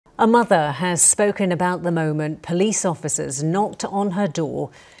A mother has spoken about the moment police officers knocked on her door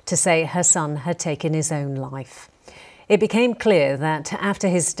to say her son had taken his own life. It became clear that after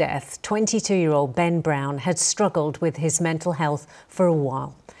his death, 22-year-old Ben Brown had struggled with his mental health for a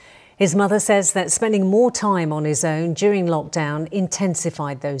while. His mother says that spending more time on his own during lockdown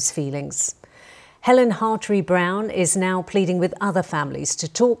intensified those feelings. Helen Hartree-Brown is now pleading with other families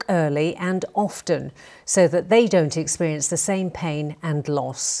to talk early and often so that they don't experience the same pain and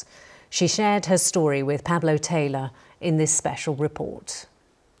loss. She shared her story with Pablo Taylor in this special report.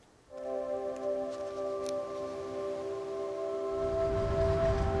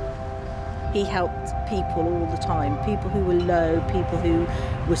 He helped people all the time, people who were low, people who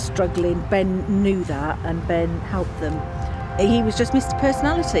were struggling. Ben knew that and Ben helped them. He was just Mr.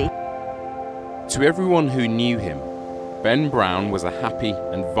 Personality. To everyone who knew him, Ben Brown was a happy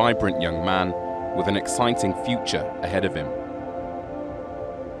and vibrant young man with an exciting future ahead of him.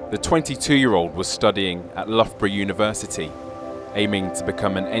 The 22-year-old was studying at Loughborough University, aiming to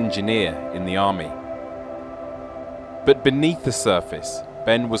become an engineer in the army. But beneath the surface,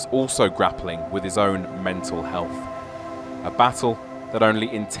 Ben was also grappling with his own mental health, a battle that only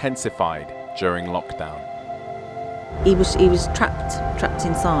intensified during lockdown. He was trapped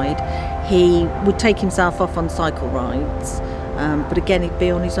inside. He would take himself off on cycle rides, but again he'd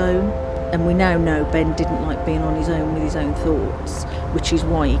be on his own. And we now know Ben didn't like being on his own with his own thoughts, which is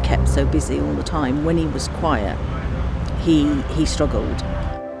why he kept so busy all the time. When he was quiet, he struggled.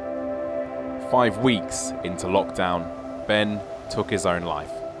 5 weeks into lockdown, Ben took his own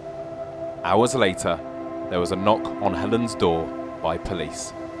life. Hours later, there was a knock on Helen's door by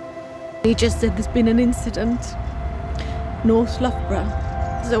police. He just said there's been an incident, North Loughborough,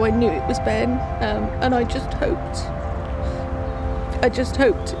 so I knew it was Ben, and I just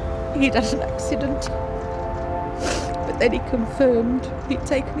hoped he'd had an accident, but then he confirmed he'd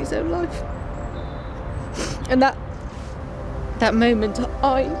taken his own life. And that moment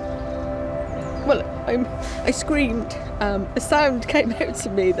I screamed. A sound came out to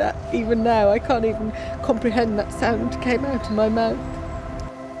me that even now I can't even comprehend. That sound came out of my mouth.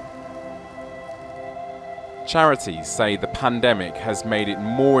 Charities say the pandemic has made it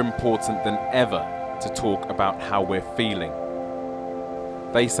more important than ever to talk about how we're feeling.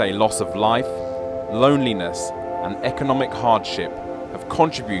 They say loss of life, loneliness and economic hardship have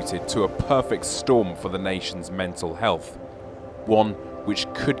contributed to a perfect storm for the nation's mental health, one which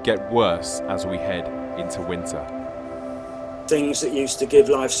could get worse as we head into winter. Things that used to give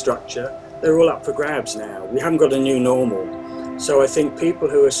life structure, they're all up for grabs now. We haven't got a new normal. So I think people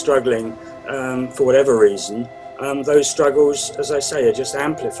who are struggling for whatever reason, those struggles, as I say, are just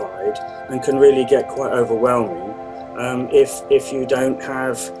amplified and can really get quite overwhelming if you don't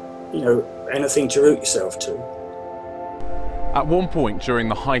have, anything to root yourself to. At one point during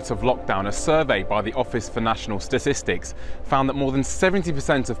the height of lockdown, a survey by the Office for National Statistics found that more than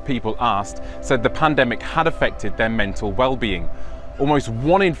 70% of people asked said the pandemic had affected their mental well-being. Almost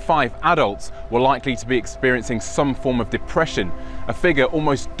 1 in 5 adults were likely to be experiencing some form of depression, a figure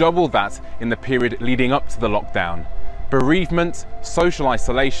almost double that in the period leading up to the lockdown. Bereavement, social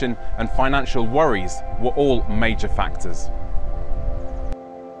isolation and financial worries were all major factors.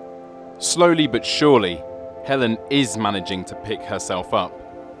 Slowly but surely, Helen is managing to pick herself up,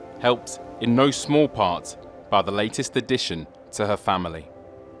 helped in no small part by the latest addition to her family.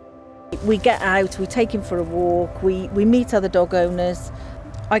 We get out, we take him for a walk, we meet other dog owners.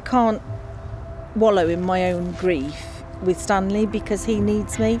 I can't wallow in my own grief with Stanley because he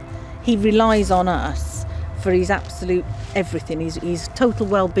needs me. He relies on us for his absolute everything, his total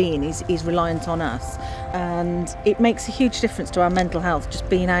well-being, he's reliant on us. And it makes a huge difference to our mental health, just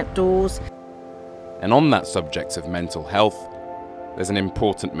being outdoors. And on that subject of mental health, there's an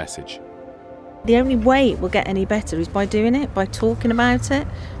important message. The only way it will get any better is by doing it, by talking about it.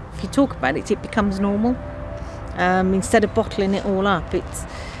 If you talk about it, it becomes normal. Instead of bottling it all up,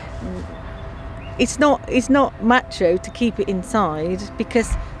 it's not macho to keep it inside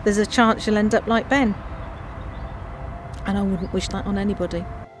because there's a chance you'll end up like Ben. And I wouldn't wish that on anybody.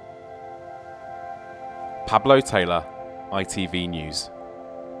 Pablo Taylor, ITV News.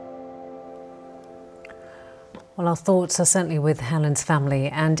 Well, our thoughts are certainly with Helen's family,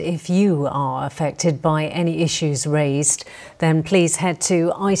 and if you are affected by any issues raised, then please head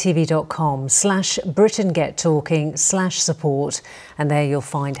to itv.com/BritainGetTalking/support, and there you'll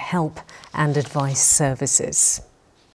find help and advice services.